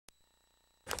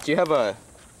Do you have a...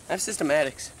 I have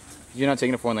systematics. You're not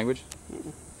taking a foreign language?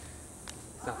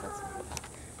 It's not that simple.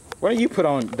 Why don't you put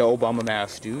on the Obama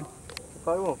mask, dude? It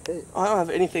probably won't fit. I don't have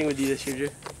anything with you this year, Drew.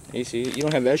 You see, you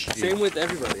don't have that shit. Same with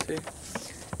everybody.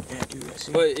 Yeah, dude, I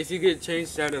see. But if you get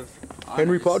changed out of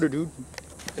Henry honors- Potter, dude.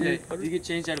 Yeah, if you get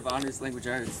changed out of honors language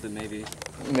arts, then maybe.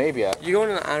 Maybe I... You going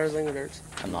to the honors language arts?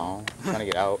 No, I'm trying to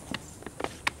get out.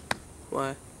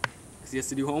 Why? Because he has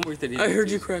to do homework that he I has heard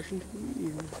to you do. crashing.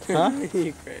 Huh?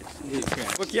 You crashed. He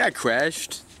crashed. Look, yeah, I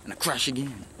crashed. And I crash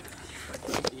again.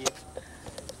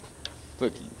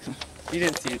 Look. You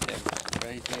didn't see it then.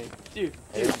 Right? Dude,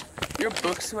 you're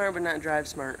book smart but not drive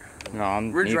smart. No,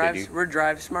 I'm We're neither, dude.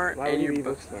 drive smart Why and would you're you be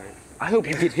book book smart? I hope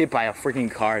you get hit by a freaking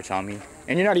car, Tommy.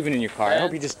 And you're not even in your car. I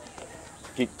hope you just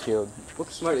get killed. Book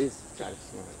smart is drive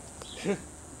smart.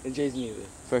 And Jay's neither.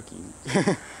 Fuck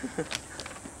you.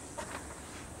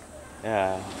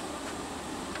 Yeah.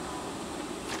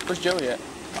 Where's Joey at?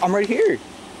 I'm right here.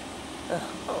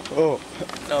 Oh. Oh.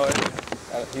 No,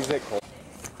 He's at Cole.